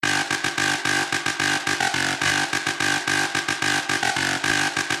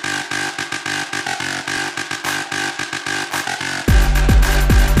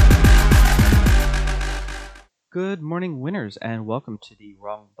Good morning, winners, and welcome to the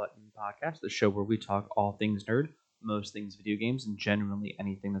Wrong Button Podcast, the show where we talk all things nerd, most things video games, and genuinely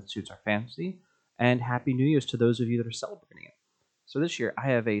anything that suits our fantasy. And Happy New Year's to those of you that are celebrating it. So this year, I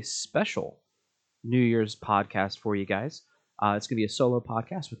have a special New Year's podcast for you guys. It's going to be a solo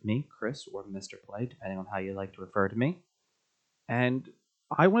podcast with me, Chris, or Mr. Play, depending on how you like to refer to me. And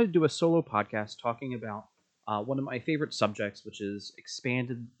I want to do a solo podcast talking about one of my favorite subjects, which is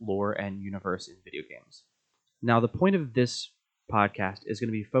expanded lore and universe in video games. Now, the point of this podcast is going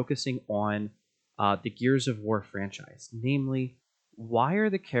to be focusing on the Gears of War franchise. Namely, why are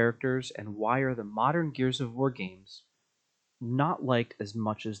the characters and why are the modern Gears of War games not liked as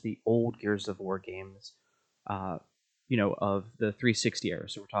much as the old Gears of War games, of the 360 era?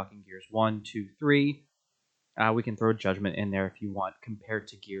 So we're talking Gears 1, 2, 3. We can throw Judgment in there if you want, compared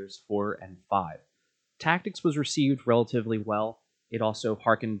to Gears 4 and 5. Tactics was received relatively well. It also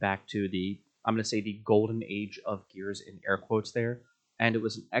harkened back to I'm going to say the golden age of Gears in air quotes there. And it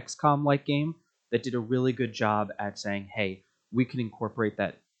was an XCOM-like game that did a really good job at saying, hey, we can incorporate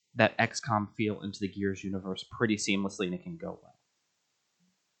that XCOM feel into the Gears universe pretty seamlessly and it can go well.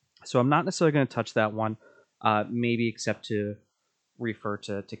 So I'm not necessarily going to touch that one, maybe except to refer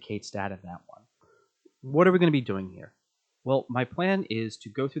to Kate's stat of that one. What are we going to be doing here? Well, my plan is to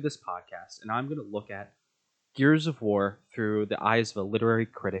go through this podcast and I'm going to look at Gears of War through the eyes of a literary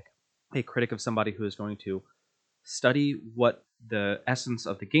critic, a critic of somebody who is going to study what the essence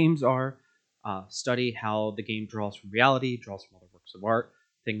of the games are, study how the game draws from reality, draws from other works of art,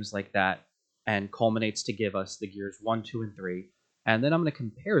 things like that, and culminates to give us the Gears 1, 2, and 3. And then I'm going to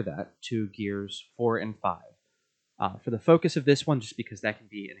compare that to Gears 4 and 5. For the focus of this one, just because that can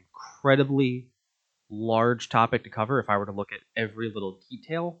be an incredibly large topic to cover if I were to look at every little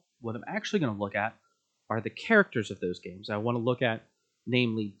detail, what I'm actually going to look at are the characters of those games. I want to look at,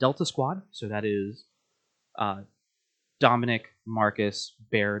 namely, Delta Squad. So that is Dominic, Marcus,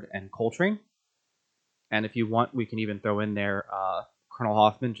 Baird, and Coltrane. And if you want, we can even throw in there Colonel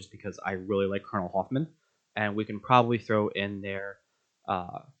Hoffman, just because I really like Colonel Hoffman. And we can probably throw in there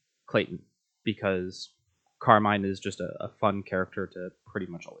Clayton, because Carmine is just a fun character to pretty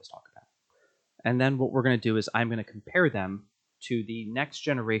much always talk about. And then what we're going to do is I'm going to compare them to the next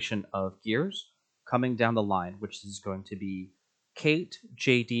generation of Gears coming down the line, which is going to be Kate,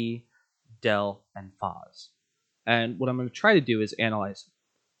 JD, Del, and Foz. And what I'm going to try to do is analyze,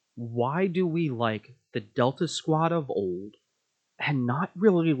 why do we like the Delta Squad of old and not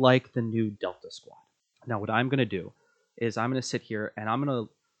really like the new Delta Squad? Now, what I'm going to do is I'm going to sit here and I'm going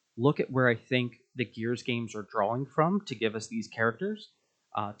to look at where I think the Gears games are drawing from to give us these characters,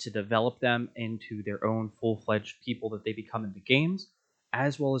 to develop them into their own full-fledged people that they become in the games,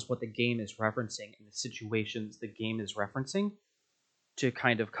 as well as what the game is referencing and the situations the game is referencing, to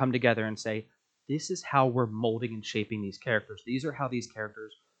kind of come together and say, this is how we're molding and shaping these characters. These are how these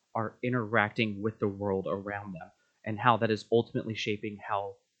characters are interacting with the world around them, and how that is ultimately shaping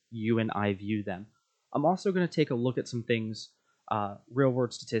how you and I view them. I'm also going to take a look at some things,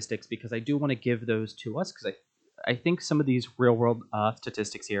 real-world statistics, because I do want to give those to us, because I think some of these real-world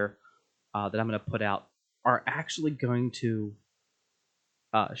statistics here that I'm going to put out are actually going to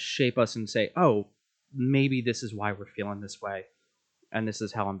shape us and say, oh, maybe this is why we're feeling this way, and this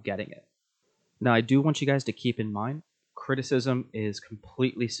is how I'm getting it. Now, I do want you guys to keep in mind, criticism is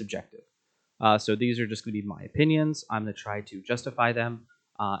completely subjective. So these are just going to be my opinions. I'm going to try to justify them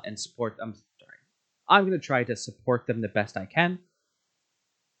and support them. I'm going to try to support them the best I can.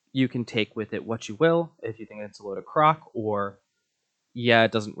 You can take with it what you will. If you think it's a load of crock, or, yeah,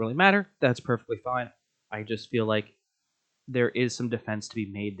 it doesn't really matter, that's perfectly fine. I just feel like there is some defense to be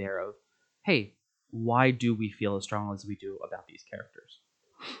made there of, hey, why do we feel as strongly as we do about these characters?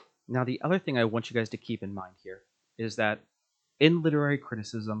 Now, the other thing I want you guys to keep in mind here is that in literary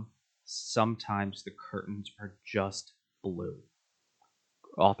criticism, sometimes the curtains are just blue.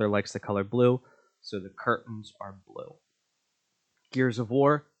 Author likes the color blue, so the curtains are blue. Gears of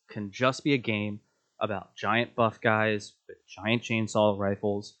War can just be a game about giant buff guys with giant chainsaw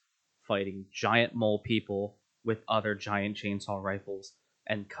rifles fighting giant mole people with other giant chainsaw rifles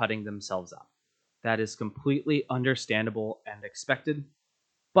and cutting themselves up. That is completely understandable and expected.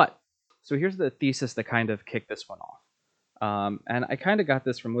 But, so here's the thesis that kind of kicked this one off. And I kind of got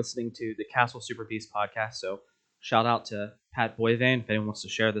this from listening to the Castle Super Beast podcast, so shout out to Pat Boyvane if anyone wants to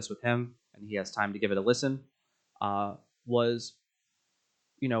share this with him and he has time to give it a listen.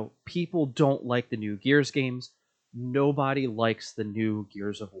 People don't like the new Gears games. Nobody likes the new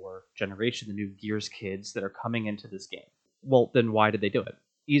Gears of War generation, the new Gears kids that are coming into this game. Well, then why did they do it?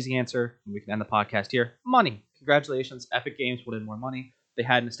 Easy answer, and we can end the podcast here. Money. Congratulations, Epic Games wanted more money. They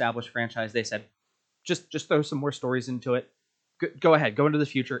had an established franchise. They said, Just throw some more stories into it. Go ahead, go into the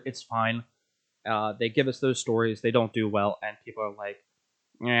future. It's fine. They give us those stories. They don't do well, and people are like,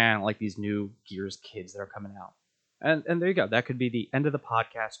 yeah, I don't like these new Gears kids that are coming out. And there you go. That could be the end of the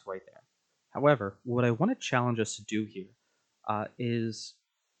podcast right there. However, what I want to challenge us to do here is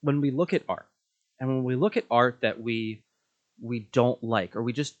when we look at art, and when we look at art that we don't like, or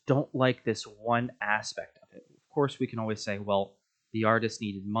we just don't like this one aspect of it. Of course, we can always say, well, the artist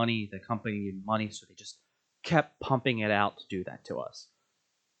needed money, the company needed money, so they just kept pumping it out to do that to us.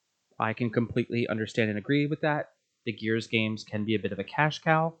 I can completely understand and agree with that. The Gears games can be a bit of a cash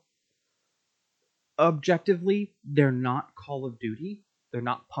cow. Objectively, they're not Call of Duty. They're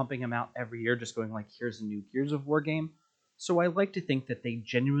not pumping them out every year, just going like, here's a new Gears of War game. So I like to think that they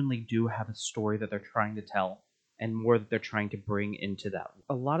genuinely do have a story that they're trying to tell, and more that they're trying to bring into that.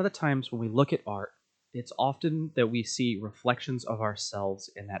 A lot of the times when we look at art, it's often that we see reflections of ourselves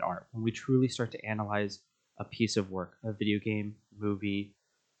in that art. When we truly start to analyze a piece of work, a video game, movie,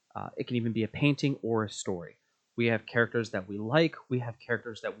 it can even be a painting or a story. We have characters that we like, we have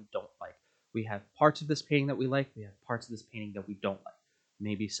characters that we don't like. We have parts of this painting that we like, we have parts of this painting that we don't like.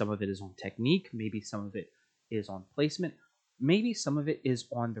 Maybe some of it is on technique, maybe some of it is on placement, maybe some of it is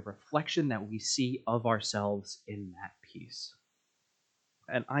on the reflection that we see of ourselves in that piece.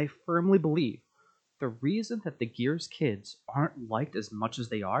 And I firmly believe the reason that the Gears kids aren't liked as much as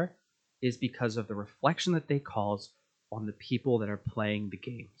they are is because of the reflection that they cause on the people that are playing the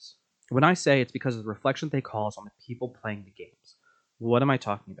games. When I say it's because of the reflection they cause on the people playing the games, what am I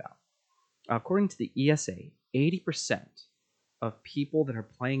talking about? According to the ESA, 80% of people that are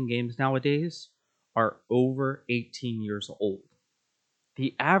playing games nowadays are over 18 years old.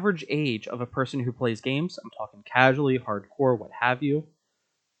 The average age of a person who plays games, I'm talking casually, hardcore, what have you,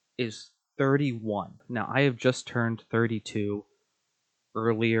 is 31. Now, I have just turned 32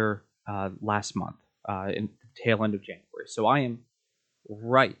 earlier last month, in the tail end of January. So I am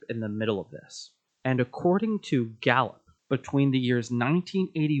ripe in the middle of this. And according to Gallup, between the years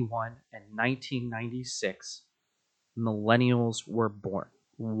 1981 and 1996, millennials were born.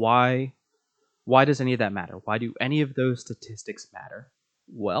 Why? Why does any of that matter? Why do any of those statistics matter?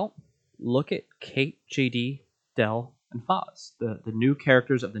 Well, look at Kate, JD, Dell, and Foz, the new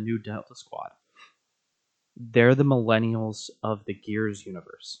characters of the new Delta Squad. They're the millennials of the Gears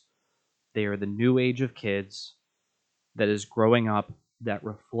universe. They are the new age of kids that is growing up that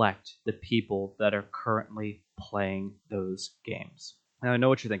reflect the people that are currently playing those games. Now, I know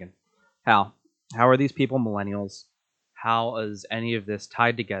what you're thinking. How are these people millennials? How is any of this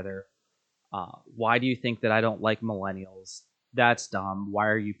tied together? Why do you think that I don't like millennials? That's dumb. Why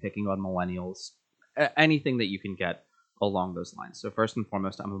are you picking on millennials? Anything that you can get along those lines. So first and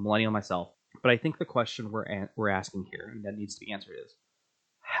foremost, I'm a millennial myself, but I think the question we're asking here and that needs to be answered is,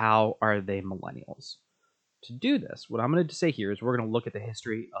 how are they millennials? To do this, what I'm going to say here is we're going to look at the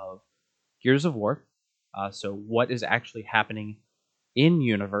history of Gears of War. So what is actually happening in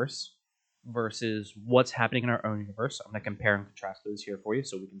universe versus what's happening in our own universe. I'm going to compare and contrast those here for you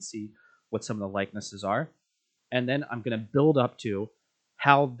so we can see what some of the likenesses are. And then I'm going to build up to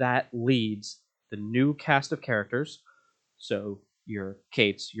how that leads the new cast of characters, so your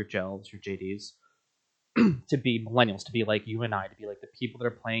Kates, your Gels, your JDs, to be millennials, to be like you and I, to be like the people that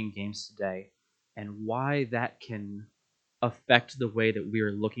are playing games today, and why that can affect the way that we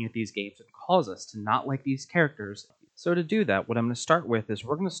are looking at these games and cause us to not like these characters. So to do that, what I'm going to start with is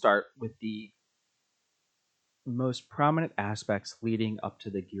we're going to start with the most prominent aspects leading up to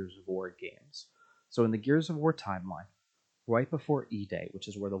the Gears of War games. So in the Gears of War timeline, right before E-Day, which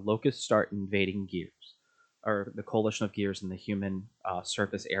is where the Locusts start invading Gears, or the coalition of Gears in the human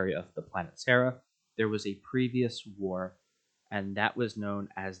surface area of the planet Sarah, there was a previous war, and that was known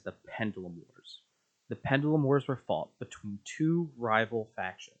as the Pendulum Wars. The Pendulum Wars were fought between two rival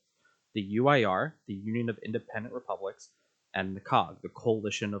factions, the UIR, the Union of Independent Republics, and the COG, the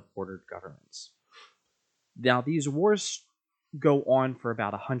Coalition of Ordered Governments. Now, these wars go on for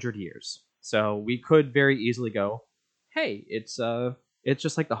about 100 years. So we could very easily go, hey, it's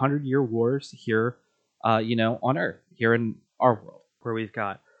just like the 100-year wars here, on Earth, here in our world, where we've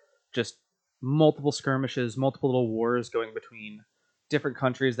got just multiple skirmishes, multiple little wars going between different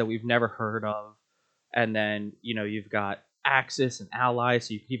countries that we've never heard of. And then, you've got Axis and allies,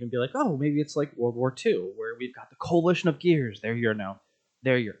 so you could even be like, oh, maybe it's like World War II, where we've got the Coalition of Gears. They're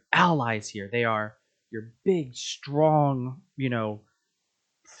your allies here. They are your big, strong,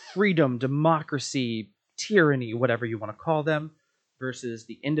 freedom, democracy, tyranny, whatever you want to call them, versus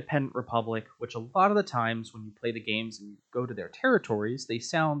the Independent Republic, which a lot of the times when you play the games and you go to their territories, they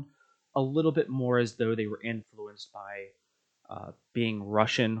sound a little bit more as though they were influenced by being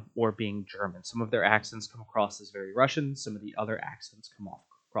Russian or being German. Some of their accents come across as very Russian, some of the other accents come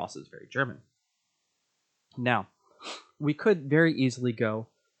across as very German. Now, we could very easily go,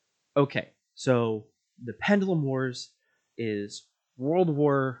 okay, so the Pendulum Wars is World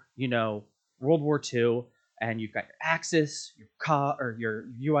War II, and you've got your Axis, your or your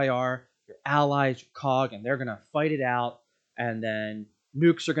UIR, your allies, your COG, and they're gonna fight it out, and then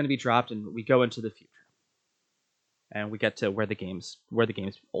nukes are gonna be dropped, and we go into the future, and we get to where the games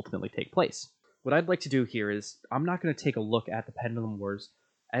ultimately take place. What I'd like to do here is I'm not going to take a look at the Pendulum Wars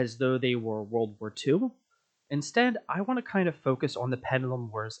as though they were World War II. Instead, I want to kind of focus on the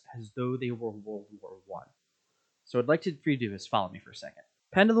Pendulum Wars as though they were World War One. So what I'd like for you to do is follow me for a second.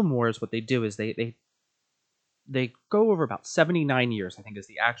 Pendulum Wars, what they do is they go over about 79 years, I think is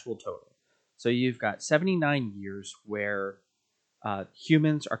the actual total. So you've got 79 years where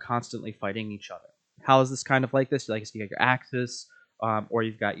humans are constantly fighting each other. How is this kind of like this? Like, so you got your Axis, or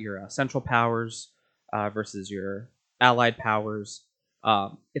you've got your Central Powers versus your Allied powers.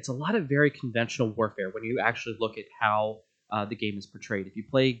 It's a lot of very conventional warfare when you actually look at how the game is portrayed. If you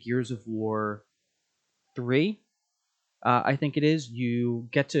play Gears of War 3, I think it is, you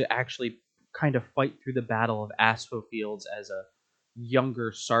get to actually kind of fight through the Battle of Aspho Fields as a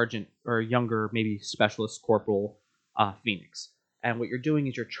younger sergeant or younger maybe specialist corporal Phoenix. And what you're doing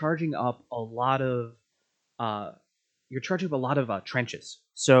is uh, you're charging up a lot of trenches.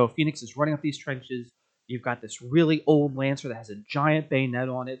 So Phoenix is running up these trenches. You've got this really old Lancer that has a giant bayonet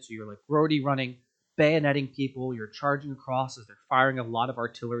on it. So you're like roadie running, bayoneting people. You're charging across as they're firing a lot of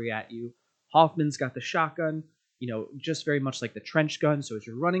artillery at you. Hoffman's got the shotgun, just very much like the trench gun. So as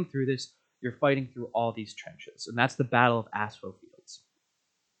you're running through this, you're fighting through all these trenches. And that's the Battle of Aspho Fields.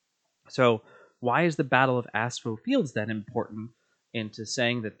 So why is the Battle of Aspho Fields then important into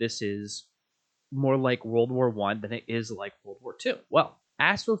saying that this is more like World War One than it is like World War Two? Well,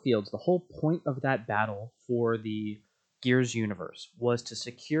 Aspho Fields, the whole point of that battle for the Gears universe was to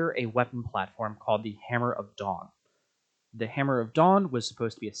secure a weapon platform called the Hammer of Dawn. The Hammer of Dawn was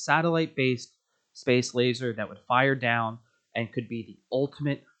supposed to be a satellite-based space laser that would fire down and could be the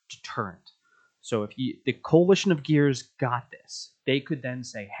ultimate deterrent. So if the Coalition of Gears got this, they could then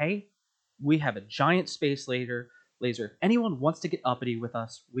say, "Hey, we have a giant space laser. If anyone wants to get uppity with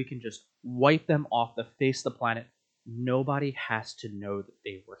us, we can just wipe them off the face of the planet. Nobody has to know that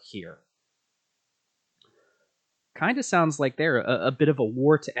they were here." Kind of sounds like they're a bit of a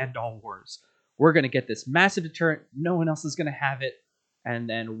war to end all wars. We're going to get this massive deterrent. No one else is going to have it. And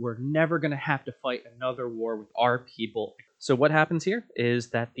then we're never going to have to fight another war with our people. So what happens here is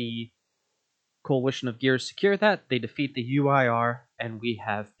that the Coalition of Gears secure that. They defeat the UIR, and we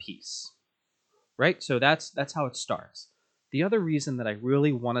have peace. Right? So that's how it starts. The other reason that I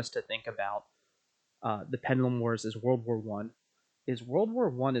really want us to think about the Pendulum Wars as World War One is World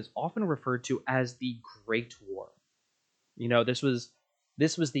War One is often referred to as the Great War. This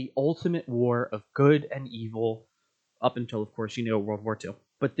was the ultimate war of good and evil up until, of course, World War II.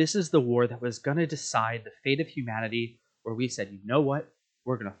 But this is the war that was going to decide the fate of humanity, where we said, you know what?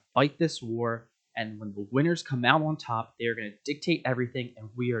 We're going to fight this war, and when the winners come out on top, they're going to dictate everything, and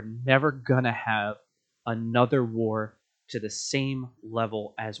we are never going to have another war to the same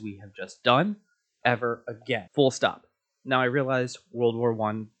level as we have just done ever again. Full stop. Now, I realize World War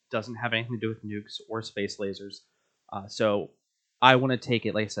One doesn't have anything to do with nukes or space lasers, so I want to take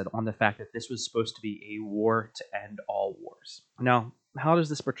it, like I said, on the fact that this was supposed to be a war to end all wars. Now, how does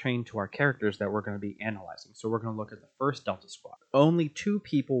this pertain to our characters that we're going to be analyzing? So we're going to look at the first Delta Squad. Only 2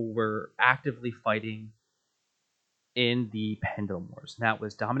 people were actively fighting in the Pendulum Wars, and that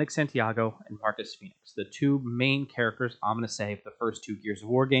was Dominic Santiago and Marcus Phoenix, the 2 main characters, I'm going to say, of the first 2 Gears of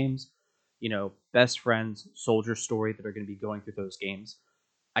War games. Best friends, soldier story that are going to be going through those games.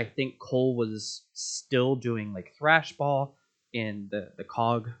 I think Cole was still doing like Thrashball in the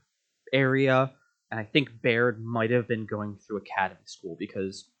COG area, and I think Baird might have been going through Academy School,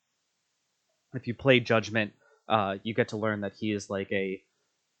 because if you play Judgment, you get to learn that he is like an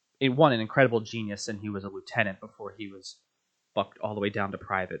incredible genius, and he was a lieutenant before he was bucked all the way down to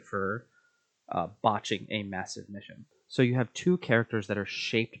private for botching a massive mission. So you have 2 characters that are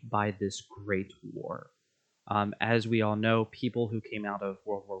shaped by this great war. As we all know, people who came out of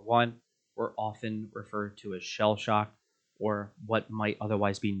World War One were often referred to as shell-shocked, or what might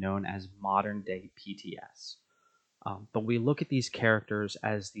otherwise be known as modern-day PTS. But we look at these characters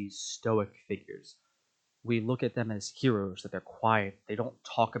as these stoic figures. We look at them as heroes, that they're quiet, they don't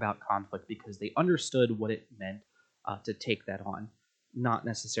talk about conflict because they understood what it meant to take that on. Not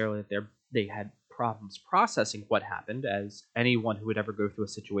necessarily that they had problems processing what happened, as anyone who would ever go through a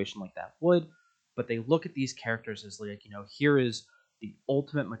situation like that would, but they look at these characters as like, here is the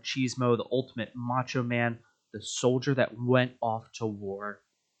ultimate machismo, the ultimate macho man, the soldier that went off to war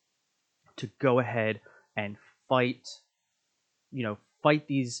to go ahead and fight, fight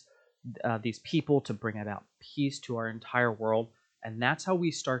these people to bring about peace to our entire world. And that's how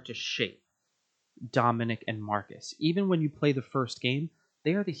we start to shape Dominic and Marcus. Even when you play the first game,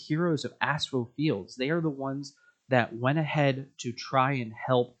 they are the heroes of Astro Fields. They are the ones that went ahead to try and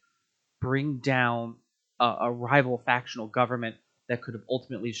help bring down a rival factional government that could have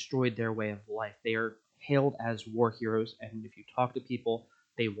ultimately destroyed their way of life. They are hailed as war heroes, and if you talk to people,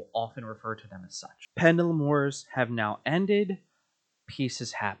 they will often refer to them as such. Pendulum Wars have now ended. Peace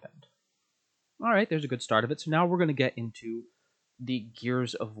has happened. All right, there's a good start of it. So now we're going to get into the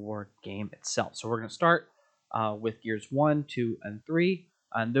Gears of War game itself. So we're going to start with Gears 1, 2, and 3.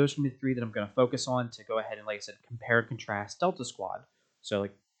 And those are the three that I'm going to focus on to go ahead and, like I said, compare and contrast Delta Squad. So,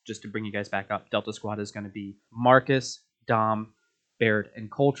 like, just to bring you guys back up, Delta Squad is going to be Marcus, Dom, Baird,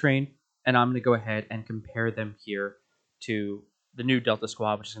 and Coltrane. And I'm going to go ahead and compare them here to the new Delta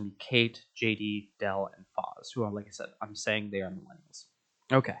Squad, which is going to be Kate, JD, Dell, and Foz, who, like I said, I'm saying they are millennials.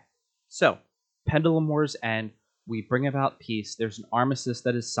 Okay, so Pendulum Wars end. We bring about peace. There's an armistice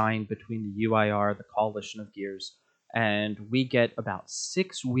that is signed between the UIR, the Coalition of Gears, and we get about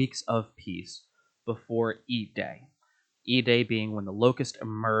 6 weeks of peace before E-Day. E-Day being when the Locusts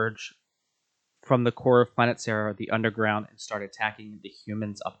emerge from the core of Planet Sarah, the underground, and start attacking the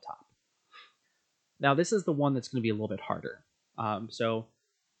humans up top. Now, this is the one that's going to be a little bit harder. So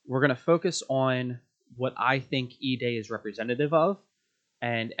we're going to focus on what I think E-Day is representative of,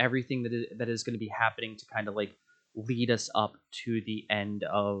 and everything that is going to be happening to kind of like lead us up to the end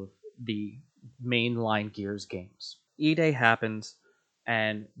of the mainline Gears games. E-Day happens,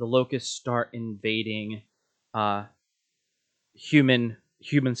 and the Locusts start invading human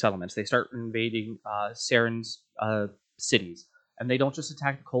settlements. They start invading Saren's cities, and they don't just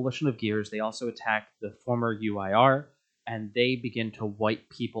attack the Coalition of Gears. They also attack the former UIR, and they begin to wipe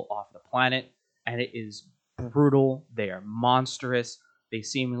people off the planet. And it is brutal. They are monstrous. They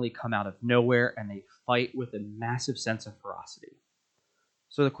seemingly come out of nowhere, and they fight with a massive sense of ferocity.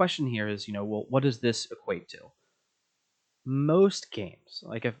 So the question here is, well, what does this equate to? Most games,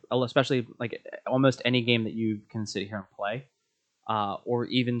 especially like almost any game that you can sit here and play, or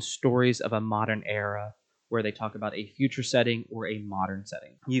even stories of a modern era where they talk about a future setting or a modern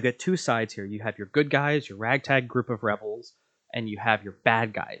setting. You get two sides here. You have your good guys, your ragtag group of rebels, and you have your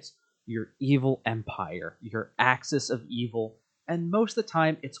bad guys, your evil empire, your axis of evil. And most of the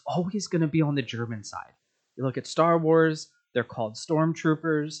time, it's always going to be on the German side. You look at Star Wars, they're called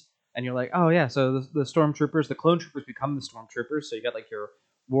stormtroopers, and you're like, oh yeah, so the stormtroopers, the clone troopers become the stormtroopers. So you got like your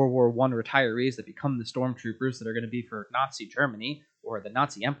World War I retirees that become the stormtroopers that are going to be for Nazi Germany or the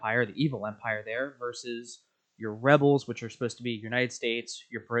Nazi Empire, the evil empire there, versus your rebels, which are supposed to be United States,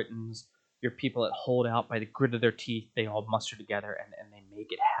 your Britons, your people that hold out by the grit of their teeth. They all muster together and they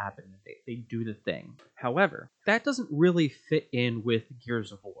make it happen. They do the thing. However, that doesn't really fit in with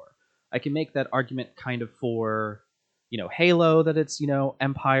Gears of War. I can make that argument kind of for, Halo, that it's,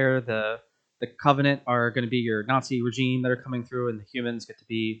 Empire, the Covenant are going to be your Nazi regime that are coming through, and the humans get to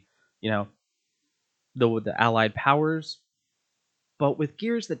be, the Allied powers. But with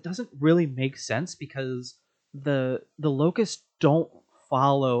Gears, that doesn't really make sense because the Locusts don't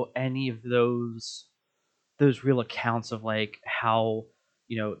follow any of those real accounts of like how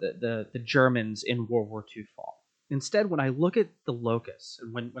the Germans in World War II fall. Instead, when I look at the Locusts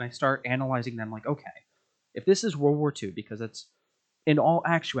and when I start analyzing them, like, okay, if this is World War II, because it's in all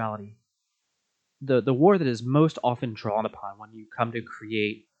actuality the war that is most often drawn upon when you come to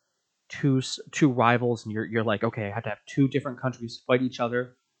create two rivals, and you're like, okay, I have to have two different countries fight each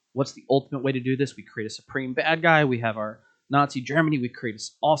other. What's the ultimate way to do this? We create a supreme bad guy. We have our Nazi Germany. We create an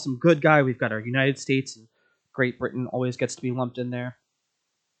awesome good guy. We've got our United States, and Great Britain always gets to be lumped in there.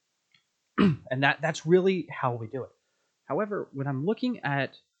 And that's really how we do it. However, when I'm looking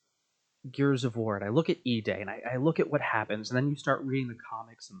at Gears of War, and I look at E-Day, and I look at what happens, and then you start reading the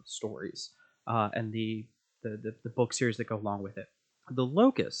comics and the stories, and the book series that go along with it. The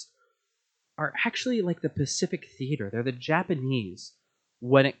Locusts are actually like the Pacific Theater. They're the Japanese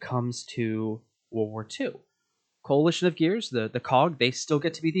when it comes to World War II. Coalition of Gears, the COG, they still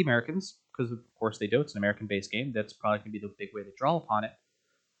get to be the Americans, because of course they do. It's an American-based game. That's probably going to be the big way to draw upon it.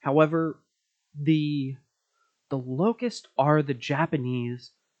 However, the Locusts are the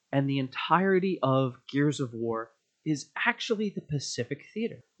Japanese, and the entirety of Gears of War is actually the Pacific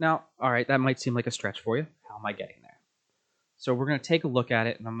Theater. Now, all right, that might seem like a stretch for you. How am I getting there? So we're going to take a look at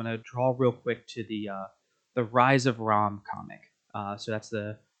it, and I'm going to draw real quick to the Rise of Rom comic. So that's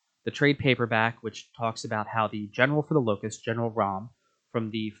the the trade paperback, which talks about how the general for the Locust, General Rom,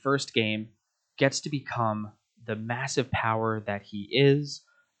 from the first game, gets to become the massive power that he is,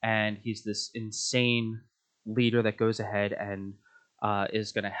 and he's this insane leader that goes ahead and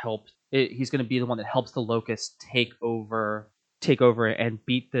is going to help. He's going to be the one that helps the Locust take over, and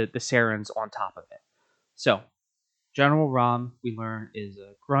beat the Sarans on top of it. So General Rom, we learn, is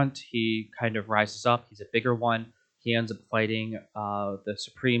a grunt. He kind of rises up. He's a bigger one. He ends up fighting the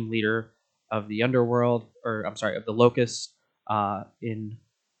supreme leader of the underworld, or I'm sorry, of the Locusts, in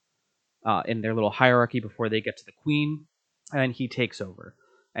their little hierarchy before they get to the Queen, and he takes over.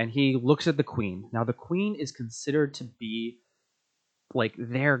 And he looks at the Queen. Now, the Queen is considered to be like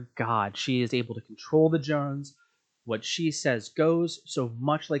their god. She is able to control the Jones. What she says goes. So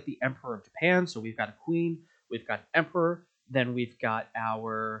much like the Emperor of Japan. So we've got a queen, we've got emperor, then we've got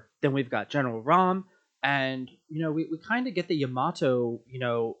General Rom, and we kind of get the Yamato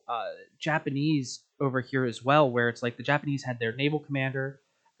Japanese over here as well, where it's like the Japanese had their naval commander,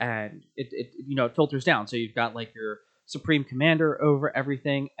 and it filters down. So you've got like your supreme commander over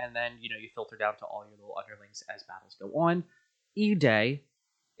everything, and then you filter down to all your little underlings as battles go on. E-Day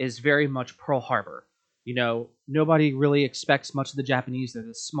is very much Pearl Harbor. Nobody really expects much of the Japanese. They're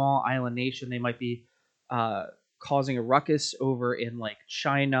this small island nation. They might be uh, causing a ruckus over in like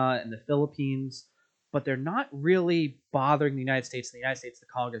China and the Philippines, but they're not really bothering the United States. The United States, the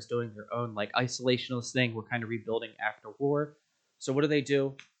colony, is doing their own like isolationist thing. We're kind of rebuilding after war. So what do?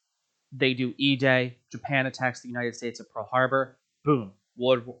 They do E-Day. Japan attacks the United States at Pearl Harbor. Boom.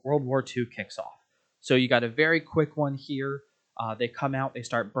 World War II kicks off. So you got a very quick one here. They come out. They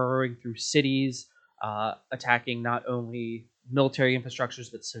start burrowing through cities, attacking not only military infrastructures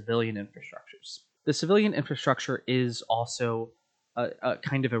but civilian infrastructures. The civilian infrastructure is also a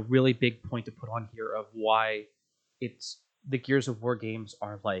kind of a really big point to put on here of why it's the Gears of War games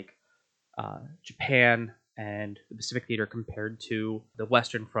are like Japan and the Pacific Theater compared to the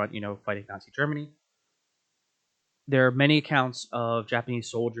Western Front, fighting Nazi Germany. There are many accounts of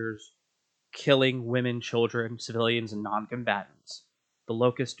Japanese soldiers killing women, children, civilians, and non combatants. The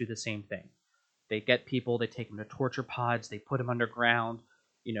Locusts do the same thing. They get people, they take them to torture pods, they put them underground,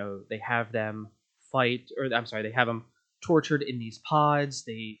 they have them they have them tortured in these pods,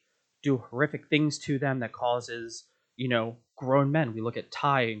 they do horrific things to them that causes, grown men. We look at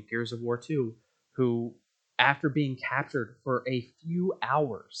Tai in Gears of War 2, who, after being captured for a few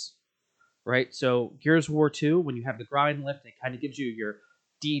hours, right? So Gears of War 2, when you have the grind lift, it kind of gives you your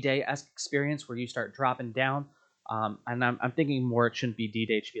D-Day-esque experience where you start dropping down. And I'm thinking more it shouldn't be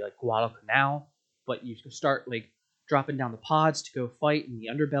D-Day, it should be like Guadalcanal, but you start like dropping down the pods to go fight in the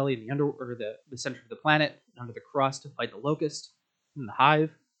underbelly, in the center of the planet, under the crust to fight the Locust and the Hive.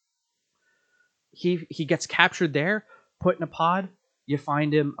 He gets captured there, put in a pod. You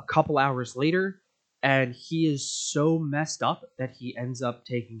find him a couple hours later, and he is so messed up that he ends up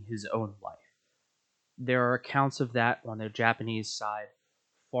taking his own life. There are accounts of that on the Japanese side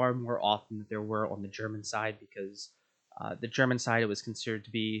far more often than there were on the German side, because the German side, it was considered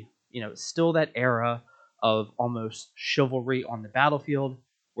to be, still that era of almost chivalry on the battlefield,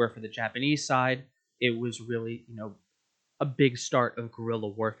 where for the Japanese side, it was really, a big start of guerrilla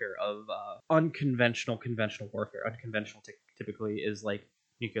warfare, of conventional warfare. Unconventional typically is like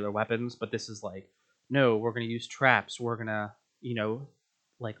nuclear weapons, but this is like, no, we're going to use traps. We're going to,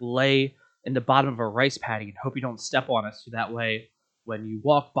 like lay in the bottom of a rice paddy and hope you don't step on us. So that way, when you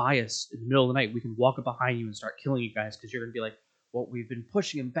walk by us in the middle of the night, we can walk up behind you and start killing you guys, because you're going to be like, well, we've been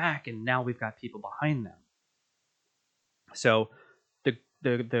pushing him back and now we've got people behind them. So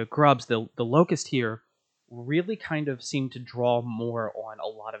the grubs, the locust here, really kind of seem to draw more on a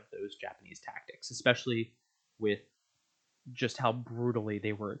lot of those Japanese tactics, especially with just how brutally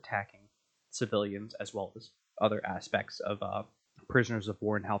they were attacking civilians, as well as other aspects of prisoners of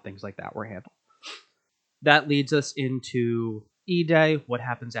war and how things like that were handled. That leads us into E-Day. What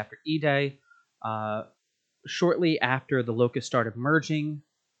happens after E-Day? Shortly after the Locusts started merging,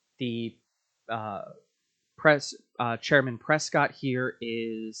 the Chairman Prescott here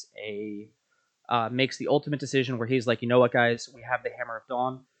makes the ultimate decision where he's like, you know what, guys, we have the Hammer of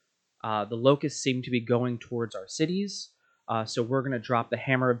Dawn. The Locusts seem to be going towards our cities, so we're going to drop the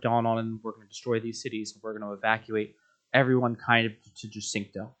Hammer of Dawn on them. We're going to destroy these cities. And we're going to evacuate everyone kind of to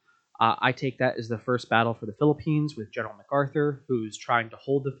Jacinto. I take that as the first battle for the Philippines with General MacArthur, who's trying to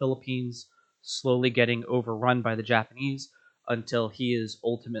hold the Philippines, slowly getting overrun by the Japanese until he is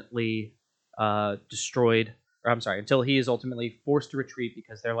ultimately destroyed. Or I'm sorry, until he is ultimately forced to retreat,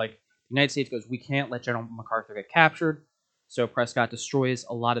 because they're like, the United States goes, we can't let General MacArthur get captured. So Prescott destroys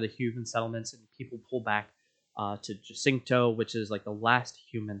a lot of the human settlements and people pull back. to Jacinto, which is like the last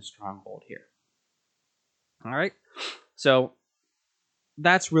human stronghold here. All right, so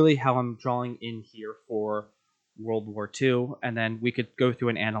that's really how I'm drawing in here for World War II, and then we could go through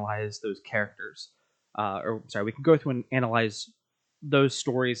and analyze those characters. We can go through and analyze those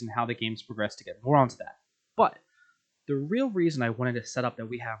stories and how the games progress to get more onto that. But the real reason I wanted to set up that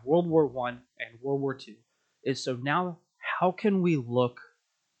we have World War One and World War II is so now how can we look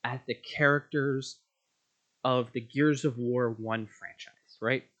at the characters of the Gears of War 1 franchise,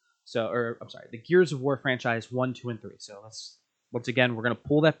 right? The Gears of War franchise 1, 2, and 3. So let's once again we're gonna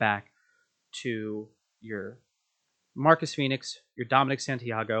pull that back to your Marcus Phoenix, your Dominic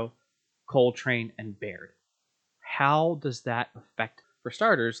Santiago, Coltrane, and Baird. How does that affect? For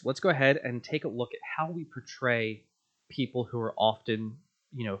starters, let's go ahead and take a look at how we portray people who are often,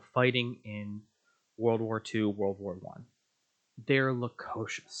 fighting in World War II, World War One. They're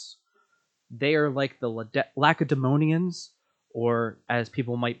loquacious. They are like the Lacedaemonians, or as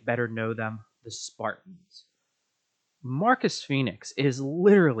people might better know them, the Spartans. Marcus Phoenix is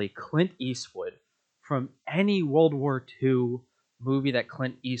literally Clint Eastwood from any World War II movie that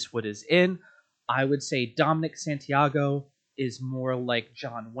Clint Eastwood is in. I would say Dominic Santiago is more like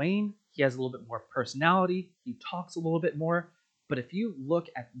John Wayne. He has a little bit more personality. He talks a little bit more. But if you look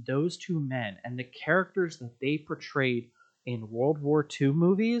at those two men and the characters that they portrayed in World War II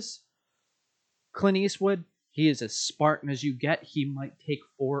movies, Clint Eastwood, he is as Spartan as you get. He might take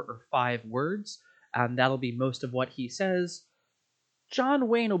 4 or 5 words, and that'll be most of what he says. John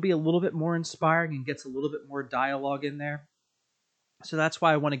Wayne will be a little bit more inspiring and gets a little bit more dialogue in there. So that's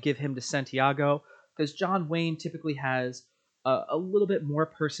why I want to give him to Santiago, because John Wayne typically has a little bit more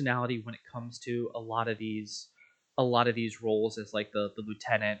personality when it comes to a lot of these roles as like the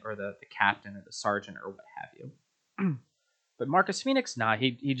lieutenant or the captain or the sergeant or what have you. But Marcus Phoenix, nah,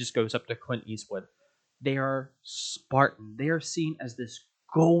 he just goes up to Clint Eastwood. They are Spartan. They are seen as this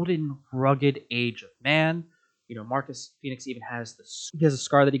golden, rugged age of man. Marcus Phoenix even has he has a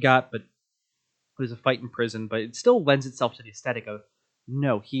scar that he got, but it was a fight in prison. But it still lends itself to the aesthetic of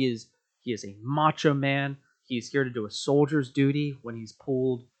no, he is a macho man. He's here to do a soldier's duty when he's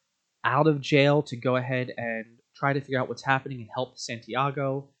pulled out of jail to go ahead and try to figure out what's happening and help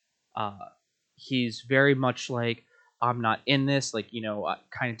Santiago. Uh, he's very much like, I'm not in this,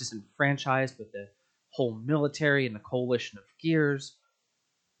 kind of disenfranchised with the whole military and the coalition of gears.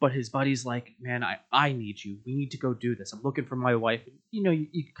 But his buddy's like, man, I need you. We need to go do this. I'm looking for my wife. You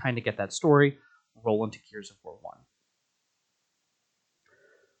kind of get that story. Roll into Gears of War 1.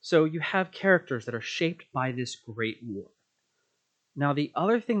 So you have characters that are shaped by this great war. Now, the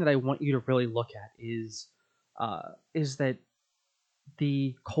other thing that I want you to really look at is that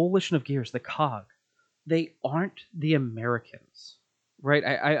the coalition of gears, the COG, they aren't the Americans, right?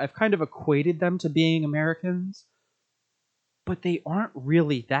 I've kind of equated them to being Americans, but they aren't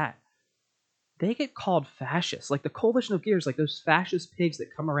really that. They get called fascists. Like the coalition of gears, like those fascist pigs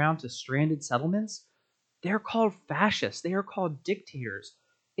that come around to stranded settlements, they're called fascists. They are called dictators.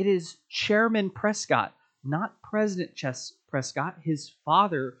 It is Chairman Prescott, not President Prescott. His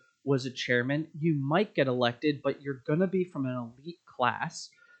father was a chairman. You might get elected, but you're going to be from an elite class.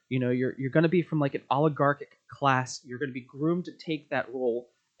 You're going to be from like an oligarchic class. You're going to be groomed to take that role,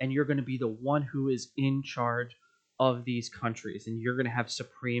 and you're going to be the one who is in charge of these countries, and you're going to have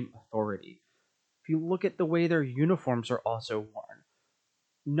supreme authority. If you look at the way their uniforms are also worn,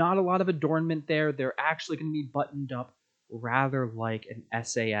 not a lot of adornment there. They're actually going to be buttoned up rather like an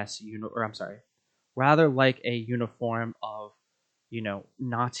SAS rather like a uniform of,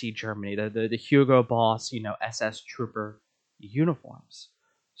 Nazi Germany, the Hugo Boss, SS trooper uniforms.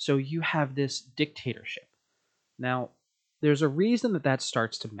 So you have this dictatorship. Now, there's a reason that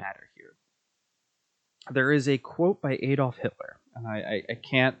starts to matter here. There is a quote by Adolf Hitler, and I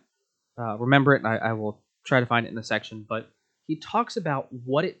can't remember it, and I will try to find it in the section, but he talks about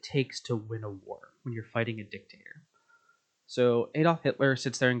what it takes to win a war when you're fighting a dictator. So Adolf Hitler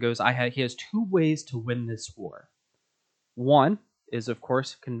sits there and goes, he has 2 ways to win this war. One is, of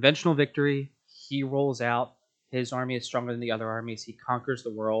course, conventional victory. He rolls out. His army is stronger than the other armies. He conquers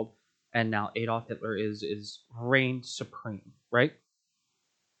the world. And now Adolf Hitler is reigned supreme, right?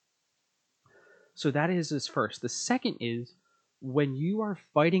 So that is his first. The second is when you are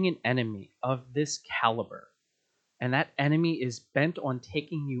fighting an enemy of this caliber, and that enemy is bent on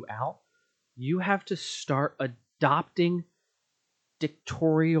taking you out, you have to start adopting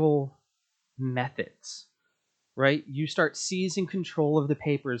dictatorial methods, right? You start seizing control of the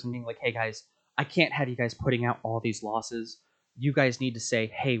papers and being like, hey guys, I can't have you guys putting out all these losses. You guys need to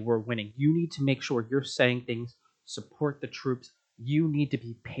say, hey, we're winning. You need to make sure you're saying things, support the troops. You need to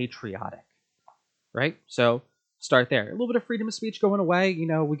be patriotic. right? So start there. A little bit of freedom of speech going away.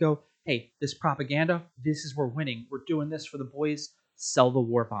 We go, hey, this propaganda, this is we're winning. We're doing this for the boys. Sell the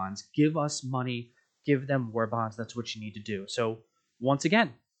war bonds. Give us money. Give them war bonds. That's what you need to do. So once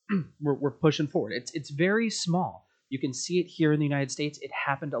again, we're pushing forward. It's very small. You can see it here in the United States. It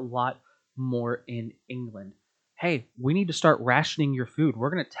happened a lot more in England. Hey, we need to start rationing your food. We're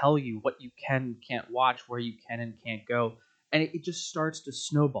going to tell you what you can and can't watch, where you can and can't go. And it just starts to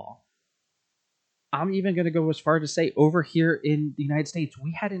snowball. I'm even going to go as far to say over here in the United States,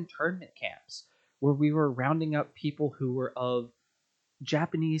 we had internment camps where we were rounding up people who were of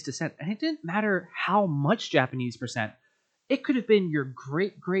Japanese descent. And it didn't matter how much Japanese percent. It could have been your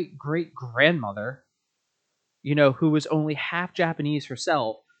great, great, great grandmother, who was only half Japanese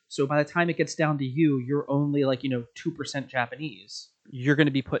herself. So by the time it gets down to you, you're only like, 2% Japanese. You're going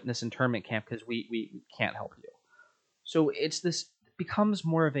to be put in this internment camp because we can't help you. So it becomes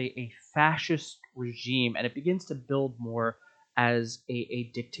more of a fascist regime, and it begins to build more as a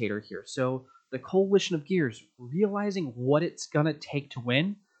dictator here. So the coalition of gears, realizing what it's gonna take to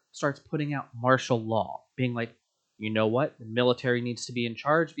win, starts putting out martial law, being like, you know what, the military needs to be in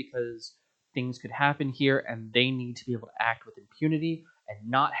charge because things could happen here, and they need to be able to act with impunity and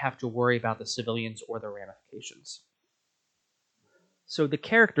not have to worry about the civilians or the ramifications. So the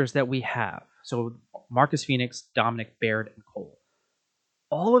characters that we have, so Marcus Phoenix, Dominic, Baird, and Cole,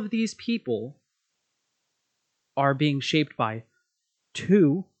 all of these people are being shaped by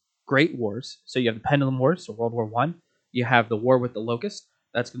two great wars. So you have the Pendulum Wars, so World War One. You have the War with the Locust.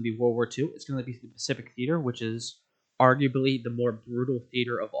 That's going to be World War Two. It's going to be the Pacific Theater, which is arguably the more brutal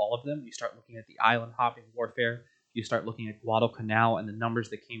theater of all of them. You start looking at the island hopping warfare. You start looking at Guadalcanal and the numbers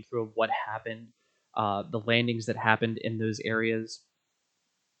that came through of what happened, the landings that happened in those areas.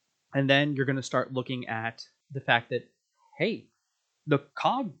 And then you're going to start looking at the fact that, hey, the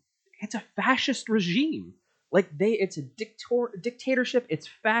COG, it's a fascist regime. Like it's a dictatorship. It's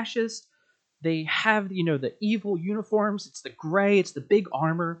fascist. They have the evil uniforms. It's the gray. It's the big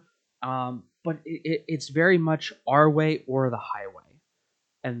armor. But it's very much our way or the highway,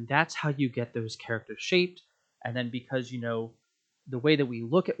 and that's how you get those characters shaped. And then because the way that we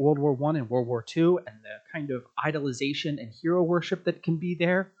look at World War One and World War Two, and the kind of idolization and hero worship that can be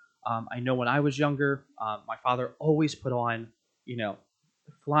there. I know when I was younger, my father always put on,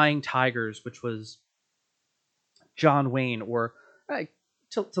 Flying Tigers, which was John Wayne, or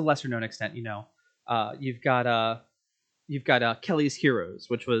to lesser known extent, you've got Kelly's Heroes,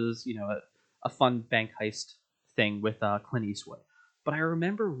 which was a fun bank heist thing with Clint Eastwood. But I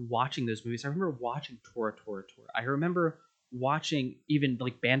remember watching those movies. I remember watching Tora Tora Tora. I remember watching even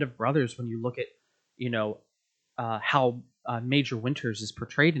like Band of Brothers. When you look at how Major Winters is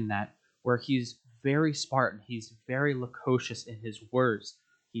portrayed in that, where he's very Spartan, he's very loquacious in his words.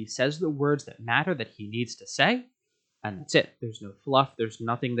 He says the words that matter that he needs to say, and that's it. There's no fluff. There's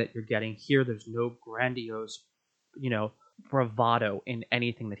nothing that you're getting here. There's no grandiose, bravado in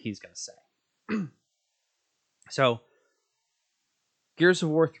anything that he's going to say. So, Gears of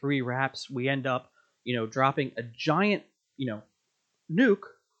War 3 wraps. We end up, dropping a giant, nuke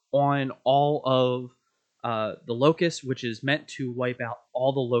on all of the Locust, which is meant to wipe out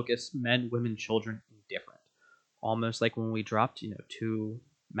all the Locust men, women, children, indifferent. Almost like when we dropped, two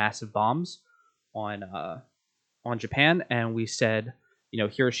massive bombs on Japan, and we said,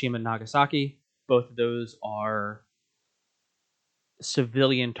 Hiroshima and Nagasaki. Both of those are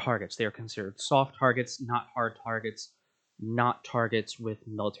civilian targets. They are considered soft targets, not hard targets, not targets with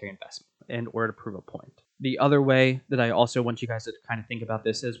military investment in order to prove a point. The other way that I also want you guys to kind of think about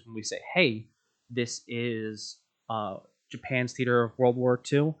this is when we say, hey, this is Japan's theater of World War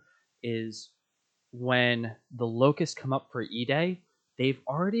II, is when the Locusts come up for E-Day, they've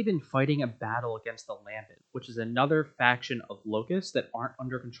already been fighting a battle against the Lambent, which is another faction of Locusts that aren't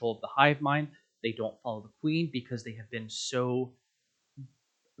under control of the hive mind. They don't follow the Queen because they have been so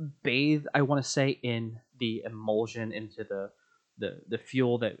bathed, I want to say, in the emulsion into the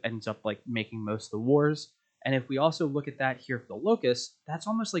fuel that ends up like making most of the wars. And if we also look at that here for the Locusts, that's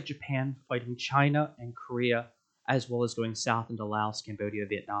almost like Japan fighting China and Korea, as well as going south into Laos, Cambodia,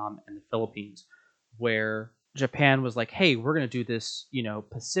 Vietnam, and the Philippines, where Japan was like, hey, we're going to do this,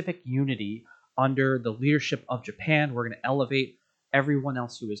 Pacific unity under the leadership of Japan. We're going to elevate everyone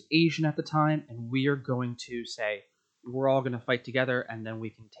else who was Asian at the time, and we are going to say, we're all going to fight together, and then we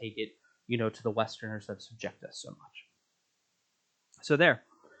can take it, to the Westerners that subject us so much. So there,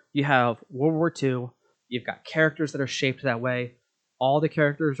 you have World War II. You've got characters that are shaped that way. All the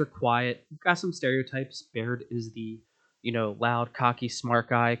characters are quiet. You've got some stereotypes. Baird is the, loud, cocky, smart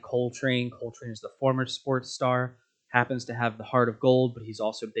guy. Coltrane is the former sports star. Happens to have the heart of gold, but he's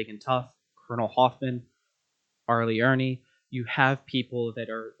also big and tough. Colonel Hoffman, Arlie Ernie. You have people that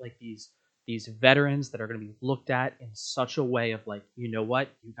are like these veterans that are going to be looked at in such a way of like, you know what,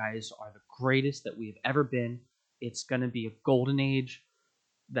 you guys are the greatest that we've ever been. It's going to be a golden age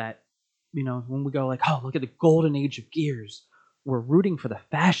that, when we go like, oh, look at the golden age of Gears, we're rooting for the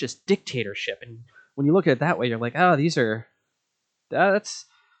fascist dictatorship. And when you look at it that way, you're like, oh, that's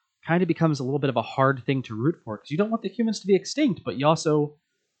kind of becomes a little bit of a hard thing to root for, because you don't want the humans to be extinct, but you also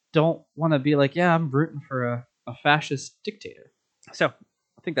don't want to be like, yeah, I'm rooting for a fascist dictator. So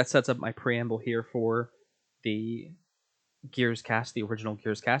I think that sets up my preamble here for the Gears cast, the original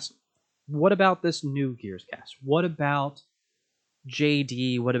Gears cast. What about this new Gears cast? What about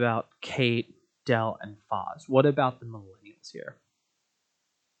JD? What about Kate, Del, and Foz? What about the millennials here?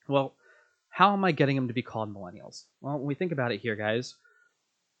 Well, how am I getting them to be called millennials? Well, when we think about it here, guys,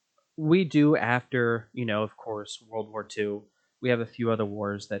 we do after, of course, World War II. We have a few other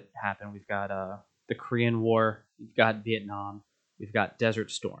wars that happen. We've got the Korean War, we've got Vietnam, we've got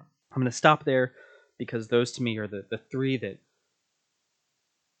Desert Storm. I'm going to stop there because those to me are the three that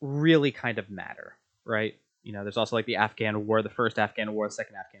really kind of matter, right? There's also like the Afghan War, the first Afghan War, the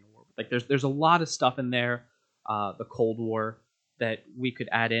second Afghan War. Like there's a lot of stuff in there, the Cold War that we could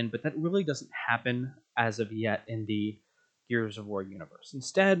add in, but that really doesn't happen as of yet in the Gears of War universe.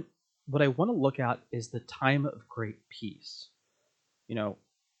 Instead, what I want to look at is the time of great peace.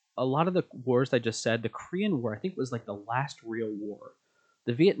 A lot of the wars I just said, the Korean War, I think, was like the last real war.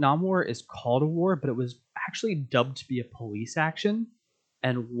 The Vietnam War is called a war, but it was actually dubbed to be a police action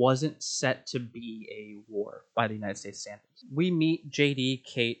and wasn't set to be a war by the United States standards. We meet JD,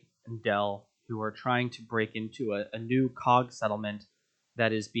 Kate, and Del, who are trying to break into a new COG settlement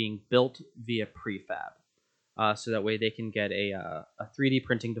that is being built via prefab. So that way they can get a 3D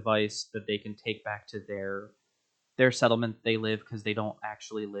printing device that they can take back to their settlement they live, because they don't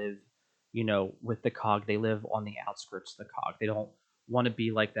actually live, with the COG. They live on the outskirts of the COG. They don't want to be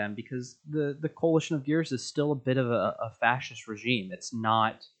like them, because the Coalition of Gears is still a bit of a fascist regime. It's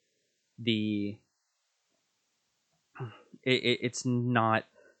not it's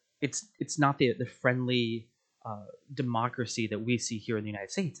not the friendly democracy that we see here in the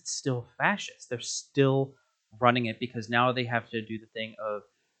United States. It's still fascist. They're still running it because now they have to do the thing of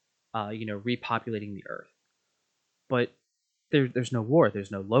repopulating the earth. But there's no war, there's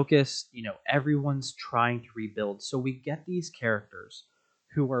no locusts, everyone's trying to rebuild. So we get these characters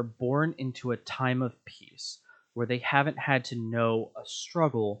who are born into a time of peace where they haven't had to know a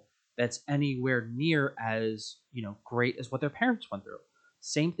struggle that's anywhere near as, great as what their parents went through.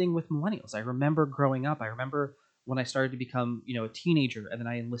 Same thing with millennials. I remember growing up, I remember when I started to become, a teenager, and then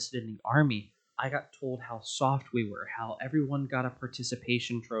I enlisted in the army. I got told how soft we were, how everyone got a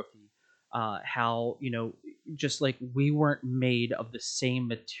participation trophy, how just like we weren't made of the same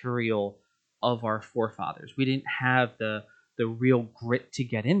material of our forefathers. We didn't have the real grit to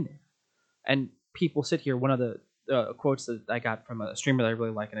get in there. And people sit here. One of the quotes that I got from a streamer that I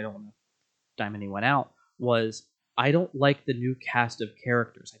really like, and I don't want to dime anyone out, was, I don't like the new cast of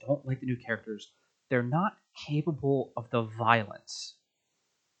characters. I don't like the new characters. They're not capable of the violence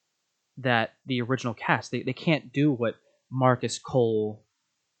that the original cast. They can't do what Marcus, Cole,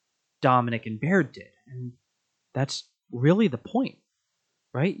 Dominic, and Baird did. And that's really the point,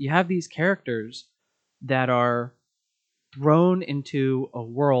 right? You have these characters that are thrown into a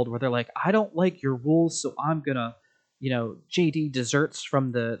world where they're like, I don't like your rules, so I'm gonna, JD deserts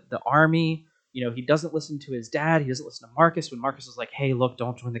from the army. He doesn't listen to his dad. He doesn't listen to Marcus. When Marcus is like, hey, look,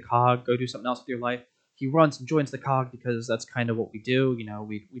 don't join the COG. Go do something else with your life. He runs and joins the COG because that's kind of what we do.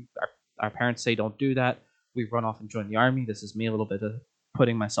 Our parents say don't do that. We run off and join the army. This is me a little bit of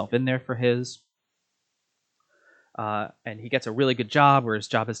putting myself in there for his. And he gets a really good job where his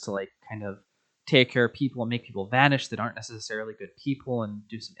job is to like kind of take care of people and make people vanish that aren't necessarily good people and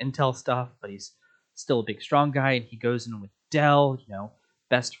do some intel stuff, but he's still a big strong guy. And he goes in with Del,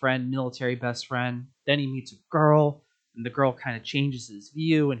 best friend, military best friend. Then he meets a girl, and the girl kind of changes his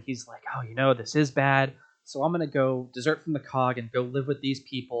view, and he's like, oh, this is bad, so I'm gonna go desert from the COG and go live with these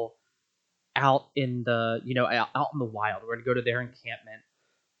people out in the out in the wild. We're gonna go to their encampment.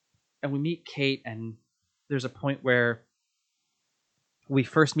 And we meet Kate, and there's a point where we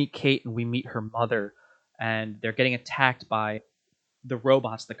first meet Kate and we meet her mother, and they're getting attacked by the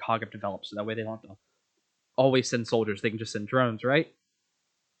robots the COG have developed, so that way they don't have to always send soldiers. They can just send drones, right?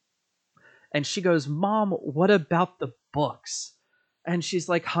 And she goes, Mom, what about the books? And she's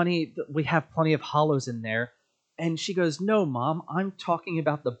like, honey, we have plenty of hollows in there. And she goes, no, Mom, I'm talking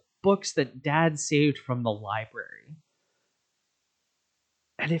about the books that Dad saved from the library.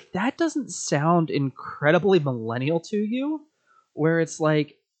 And if that doesn't sound incredibly millennial to you, where it's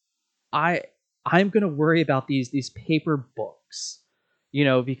like, I I'm gonna worry about these paper books,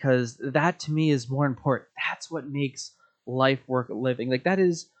 because that to me is more important. That's what makes life worth living. Like that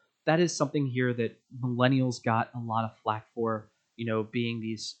is something here that millennials got a lot of flack for, being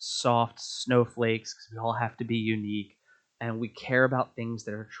these soft snowflakes because we all have to be unique and we care about things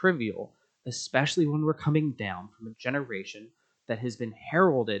that are trivial, especially when we're coming down from a generation that has been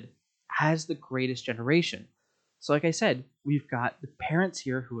heralded as the greatest generation. So, like I said, we've got the parents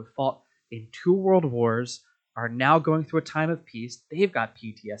here who have fought in two world wars, are now going through a time of peace. They've got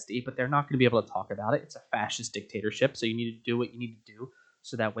PTSD, but they're not going to be able to talk about it. It's a fascist dictatorship, so you need to do what you need to do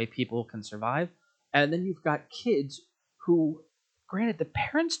so that way people can survive. And then you've got kids who, granted, the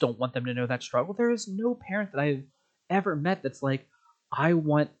parents don't want them to know that struggle. There is no parent that I've ever met that's like, I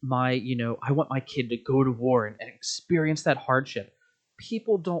want my kid to go to war and experience that hardship.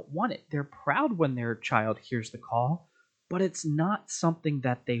 People don't want it. They're proud when their child hears the call, but it's not something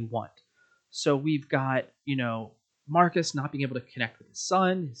that they want. So we've got, Marcus not being able to connect with his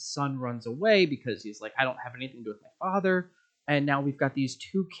son. His son runs away because he's like, I don't have anything to do with my father. And now we've got these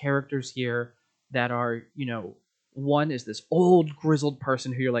two characters here that are, one is this old grizzled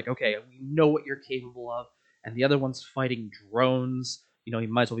person who you're like, okay, we know what you're capable of. And the other one's fighting drones. He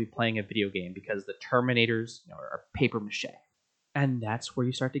might as well be playing a video game because the Terminators, are paper mache. And that's where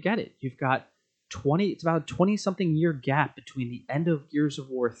you start to get it. You've got it's about a 20 something year gap between the end of Gears of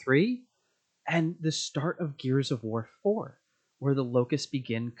War 3 and the start of Gears of War 4, where the locusts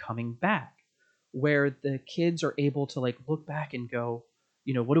begin coming back, where the kids are able to like look back and go,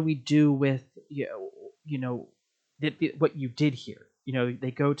 what do we do with what you did here?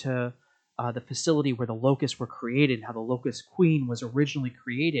 They go to the facility where the locusts were created, how the locust queen was originally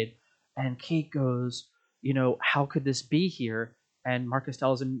created, and Kate goes, how could this be here? And Marcus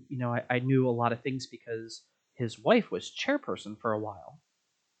tells him, I knew a lot of things because his wife was chairperson for a while,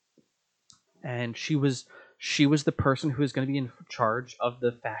 and she was the person who was going to be in charge of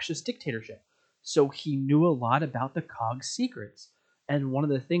the fascist dictatorship. So he knew a lot about the COG's secrets. And one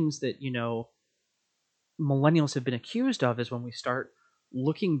of the things that millennials have been accused of is when we start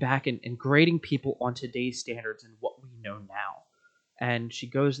looking back and grading people on today's standards and what we know now. And she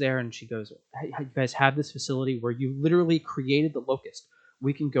goes there and she goes, hey, you guys have this facility where you literally created the locust.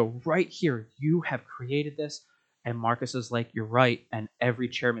 We can go right here. You have created this. And Marcus is like, you're right. And every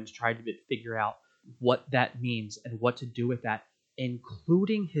chairman's tried to figure out what that means and what to do with that,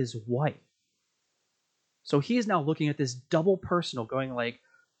 including his wife. So he is now looking at this double personal, going like,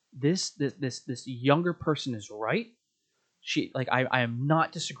 this younger person is right. She like I am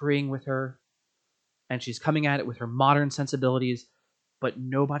not disagreeing with her, and she's coming at it with her modern sensibilities, but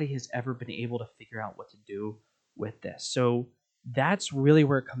nobody has ever been able to figure out what to do with this. So that's really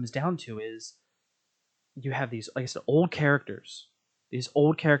where it comes down to is you have these, like I said, these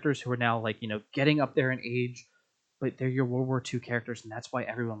old characters who are now like, getting up there in age, but they're your World War II characters, and that's why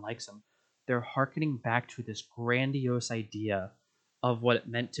everyone likes them. They're harkening back to this grandiose idea of what it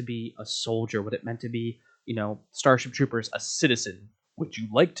meant to be a soldier, what it meant to be, Starship Troopers, a citizen. Would you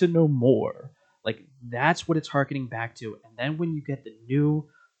like to know more? Like that's what it's harkening back to. And then when you get the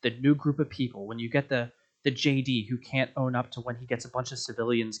new group of people, when you get the JD who can't own up to when he gets a bunch of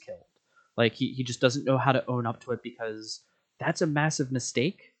civilians killed, like he just doesn't know how to own up to it because that's a massive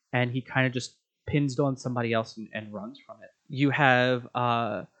mistake, and he kind of just pins it on somebody else and runs from it. You have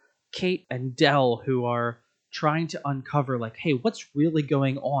Kate and Dell who are trying to uncover like, hey, what's really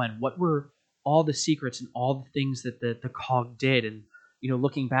going on? What were all the secrets and all the things that the COG did, and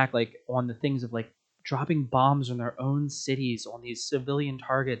looking back like on the things of like dropping bombs on their own cities on these civilian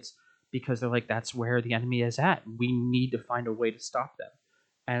targets because they're like, that's where the enemy is at. We need to find a way to stop them.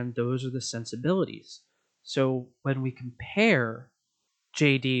 And those are the sensibilities. So when we compare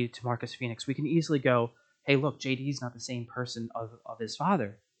JD to Marcus Phoenix, we can easily go, hey, look, JD's not the same person of his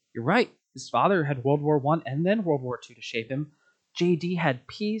father. You're right. His father had World War One and then World War II to shape him. JD had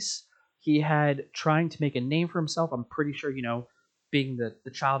peace. He had trying to make a name for himself. I'm pretty sure, being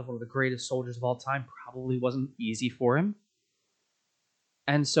the child of one of the greatest soldiers of all time probably wasn't easy for him.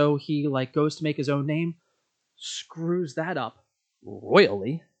 And so he like goes to make his own name, screws that up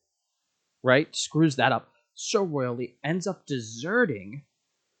royally, right? Screws that up so royally, ends up deserting,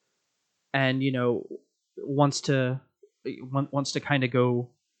 and wants to kind of go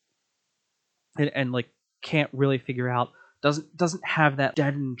and like can't really figure out, doesn't have that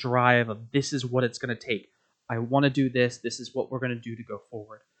deadened drive of this is what it's going to take. I want to do this. This is what we're going to do to go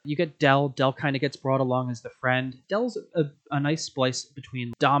forward. You get Dell. Dell kind of gets brought along as the friend. Dell's a nice splice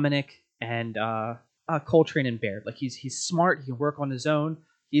between Dominic and Coltrane and Baird. Like he's smart. He can work on his own.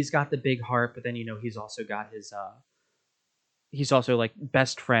 He's got the big heart, but then he's also got he's also like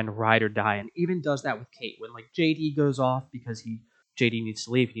best friend, ride or die, and even does that with Kate when like JD goes off because JD needs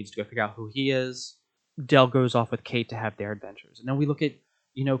to leave. He needs to go figure out who he is. Dell goes off with Kate to have their adventures, and then we look at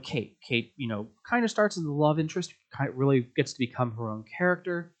Kate. Kate, kind of starts as the love interest, kind of really gets to become her own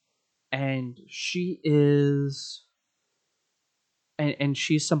character, and she's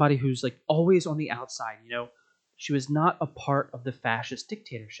somebody who's like always on the outside. She was not a part of the fascist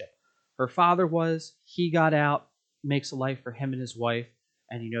dictatorship. Her father was. He got out, makes a life for him and his wife,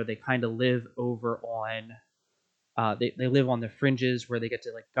 and they kind of live over on. They live on the fringes where they get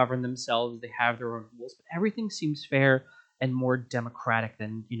to like govern themselves. They have their own rules, but everything seems fair and more democratic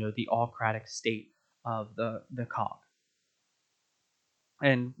than the autocratic state of the cog.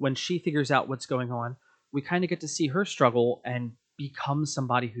 And when she figures out what's going on, we kind of get to see her struggle and become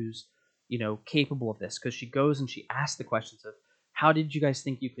somebody who's capable of this, because she goes and she asks the questions of, how did you guys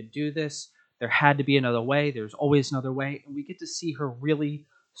think you could do this? There had to be another way. There's always another way. And we get to see her really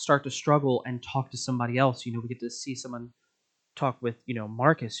start to struggle and talk to somebody else. We get to see someone talk with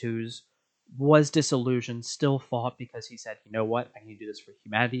Marcus, who's was disillusioned, still fought because he said, what, I need to do this for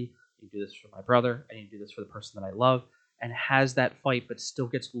humanity, I need to do this for my brother, I need to do this for the person that I love, and has that fight, but still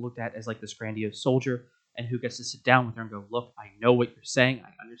gets looked at as like this grandiose soldier, and who gets to sit down with her and go, look, I know what you're saying,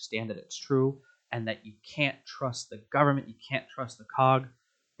 I understand that it's true, and that you can't trust the government, you can't trust the cog,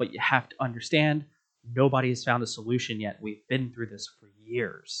 but you have to understand nobody has found a solution yet. We've been through this for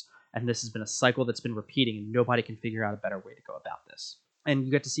years, and this has been a cycle that's been repeating, and nobody can figure out a better way to go about this. And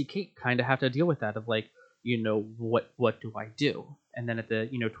you get to see Kate kind of have to deal with that of like, what do I do? And then at the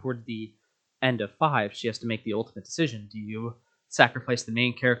toward the end of 5, she has to make the ultimate decision. Do you sacrifice the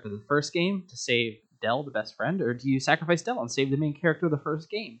main character of the first game to save Dell, the best friend, or do you sacrifice Dell and save the main character of the first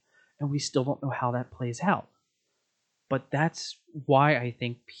game? And we still don't know how that plays out. But that's why I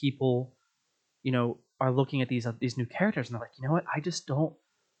think people, are looking at these new characters and they're like, what? I just don't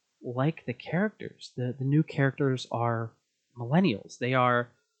like the characters. The new characters are millennials. They are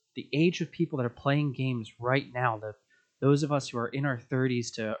the age of people that are playing games right now. Those of us who are in our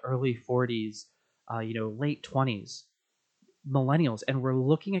 30s to early 40s, late 20s, millennials, and we're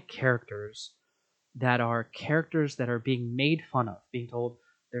looking at characters that are being made fun of, being told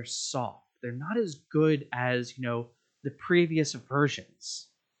they're soft. They're not as good as the previous versions.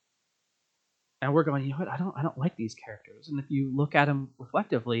 And we're going, what? I don't like these characters. And if you look at them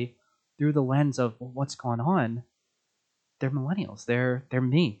reflectively through the lens of, well, what's going on, they're millennials. They're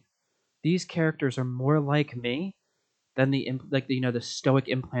me. These characters are more like me than the stoic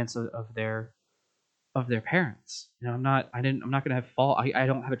implants of their parents. I'm not gonna have fall. I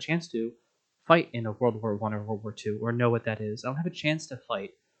don't have a chance to fight in a World War I or World War II or know what that is. I don't have a chance to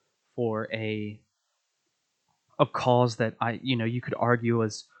fight for a cause that you could argue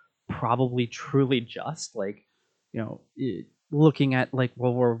was probably truly just, like looking at like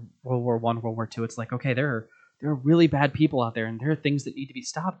World War I, World War II. It's like, okay, there are really bad people out there, and there are things that need to be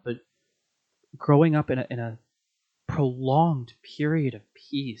stopped. But growing up in a prolonged period of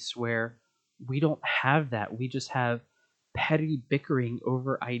peace where we don't have that, we just have petty bickering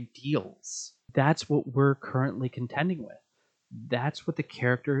over ideals. That's what we're currently contending with. That's what the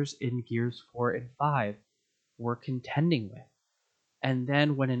characters in Gears 4 and 5 were contending with. And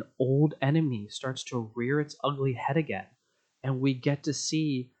then when an old enemy starts to rear its ugly head again, and we get to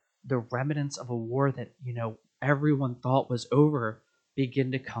see the remnants of a war that, everyone thought was over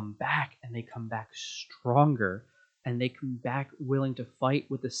begin to come back, and they come back stronger, and they come back willing to fight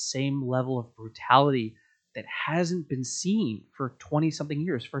with the same level of brutality that hasn't been seen for 20 something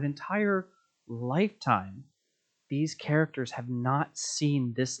years, for an entire lifetime. These characters have not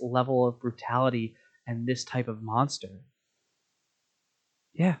seen this level of brutality and this type of monster.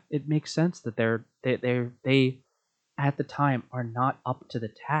 Yeah, it makes sense that they at the time are not up to the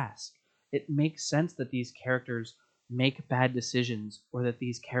task. It makes sense that these characters make bad decisions, or that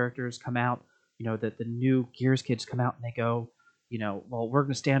these characters come out, that the new Gears kids come out and they go, well, we're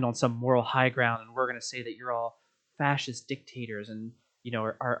going to stand on some moral high ground, and we're going to say that you're all fascist dictators and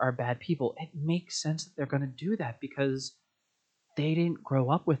are bad people. It makes sense that they're going to do that because they didn't grow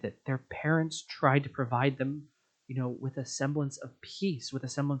up with it. Their parents tried to provide them, with a semblance of peace, with a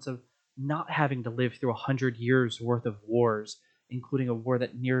semblance of not having to live through 100 years worth of wars, including a war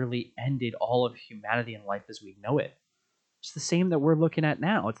that nearly ended all of humanity and life as we know it. It's the same that we're looking at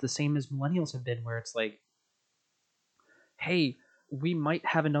now. It's the same as millennials have been, where it's like, hey, we might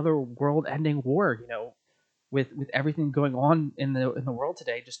have another world-ending war, with everything going on in the world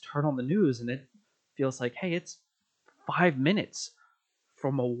today. Just turn on the news and it feels like, hey, it's 5 minutes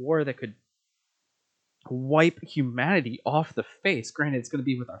from a war that could wipe humanity off the face. Granted, it's going to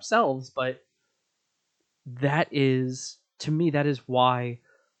be with ourselves, but that is to me, that is why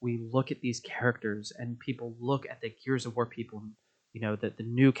we look at these characters and people look at the Gears of War people, the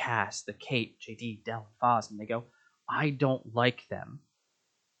new cast, the Kate, JD, Del, and Foz, and they go, I don't like them.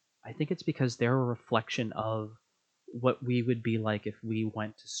 I think it's because they're a reflection of what we would be like if we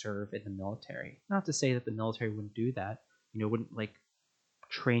went to serve in the military. Not to say that the military wouldn't do that, wouldn't like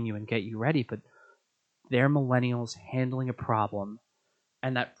train you and get you ready, but they're millennials handling a problem,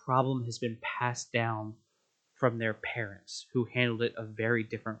 and that problem has been passed down from their parents who handled it a very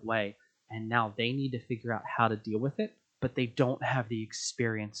different way, and now they need to figure out how to deal with it, but they don't have the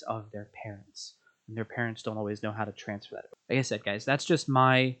experience of their parents, and their parents don't always know how to transfer that. Like I said, guys, that's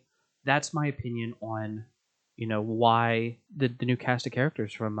my opinion on why the new cast of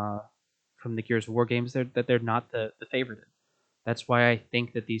characters from the Gears of War games, they're not the favorite. That's why I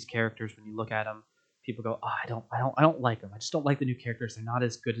think that these characters, when you look at them, people go, "Oh, I don't like them. I just don't like the new characters. They're not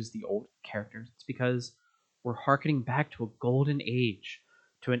as good as the old characters." It's because we're harkening back to a golden age,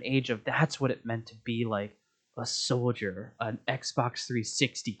 to an age of that's what it meant to be like a soldier, an Xbox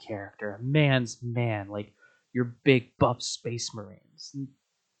 360 character, a man's man, like your big buff space marines. And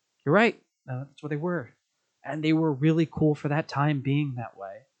you're right. That's what they were, and they were really cool for that time being that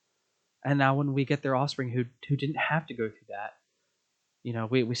way. And now when we get their offspring who didn't have to go through that,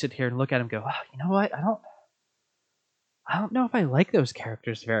 we sit here and look at them and go, oh, you know what? I don't know if I like those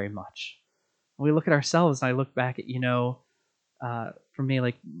characters very much. We look at ourselves, and I look back at, for me,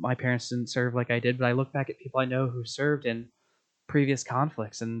 like my parents didn't serve like I did, but I look back at people I know who served in previous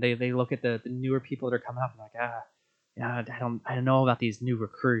conflicts, and they look at the newer people that are coming up and like, yeah, I don't know about these new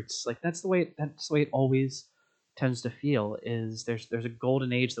recruits. Like that's the way it always tends to feel. Is there's a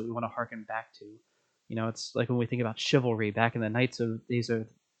golden age that we want to harken back to. It's like when we think about chivalry back in the Knights of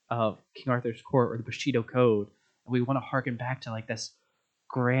King Arthur's Court or the Bushido Code, and we want to harken back to like this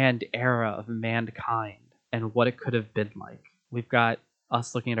grand era of mankind and what it could have been like. We've got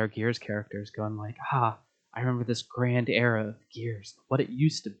us looking at our Gears characters going like, I remember this grand era of Gears, what it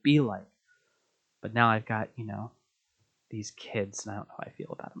used to be like. But now I've got, these kids, and I don't know how I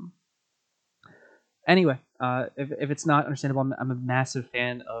feel about them. Anyway, if it's not understandable, I'm a massive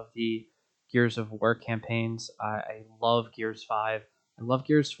fan of the Gears of War campaigns. I love Gears 5. I love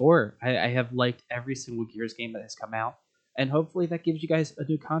Gears 4. I have liked every single Gears game that has come out, and hopefully that gives you guys a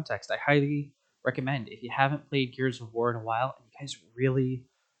new context. I highly recommend, if you haven't played Gears of War in a while and you guys really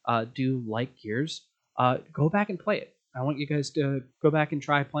do like Gears, go back and play it. I want you guys to go back and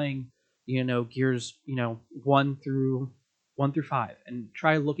try playing, Gears, 1 through 5, and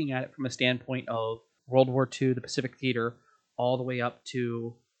try looking at it from a standpoint of World War II, the Pacific Theater, all the way up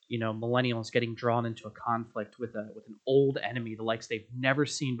to millennials getting drawn into a conflict with an old enemy, the likes they've never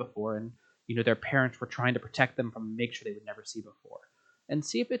seen before, and their parents were trying to protect them from make sure they would never see before, and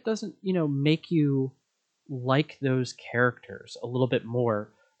see if it doesn't make you like those characters a little bit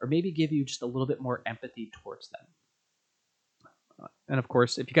more, or maybe give you just a little bit more empathy towards them. And of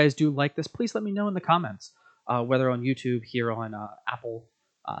course, if you guys do like this, please let me know in the comments, whether on YouTube, here on Apple,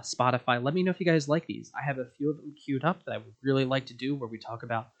 Spotify. Let me know if you guys like these. I have a few of them queued up that I would really like to do, where we talk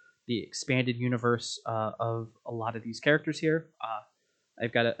about the expanded universe of a lot of these characters here.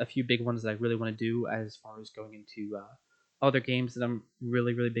 I've got a few big ones that I really want to do as far as going into other games that I'm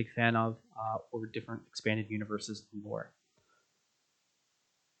really, really big fan of, or different expanded universes and more.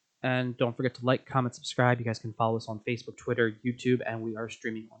 And don't forget to like, comment, subscribe. You guys can follow us on Facebook, Twitter, YouTube, and we are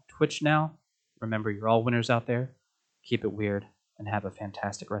streaming on Twitch now. Remember, you're all winners out there. Keep it weird, and have a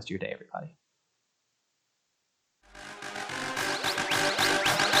fantastic rest of your day, everybody.